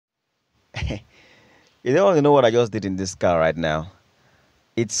You don't want to know what I just did in this car right now.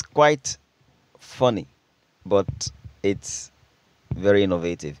 It's quite funny, but it's very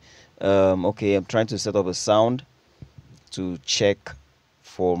innovative. Okay, I'm trying to set up a sound to check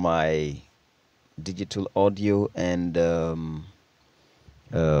for my digital audio and um,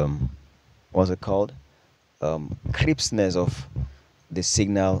 what's it called? Crispness of the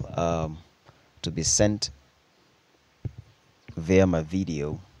signal to be sent via my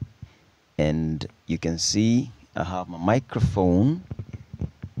video. And you can see I have my microphone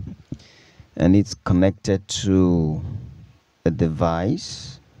and it's connected to a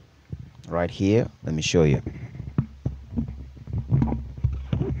device right here. Let me show you.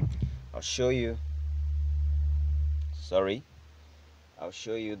 I'll show you. Sorry. I'll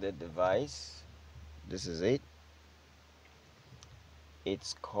show you the device. This is it.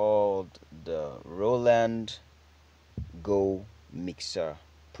 It's called the Roland Go Mixer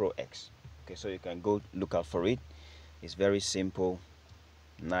Pro X. Okay, so you can go look out for it. It's very simple,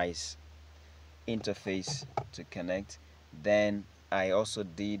 nice interface to connect. Then I also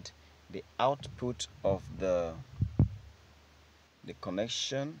did the output of the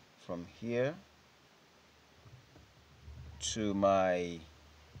connection from here to my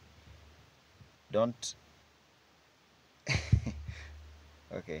don't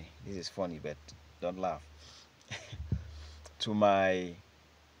okay, this is funny, but don't laugh. To my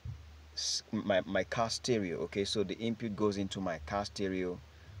car stereo. Okay, so the input goes into my car stereo.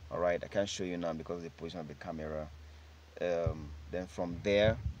 All right, I can't show you now because of the position of the camera. Then from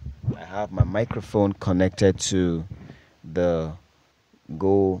there I have my microphone connected to the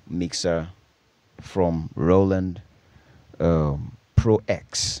Go mixer from Roland Pro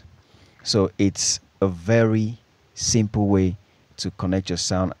X. So it's a very simple way to connect your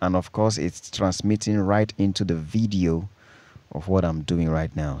sound, and of course it's transmitting right into the video of what I'm doing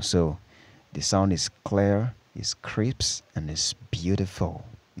right now. So the sound is clear, it's crisp, and it's beautiful.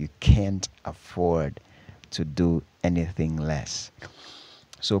 You can't afford to do anything less.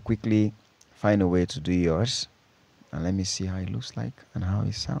 So quickly find a way to do yours, and let me see how it looks like and how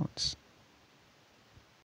it sounds.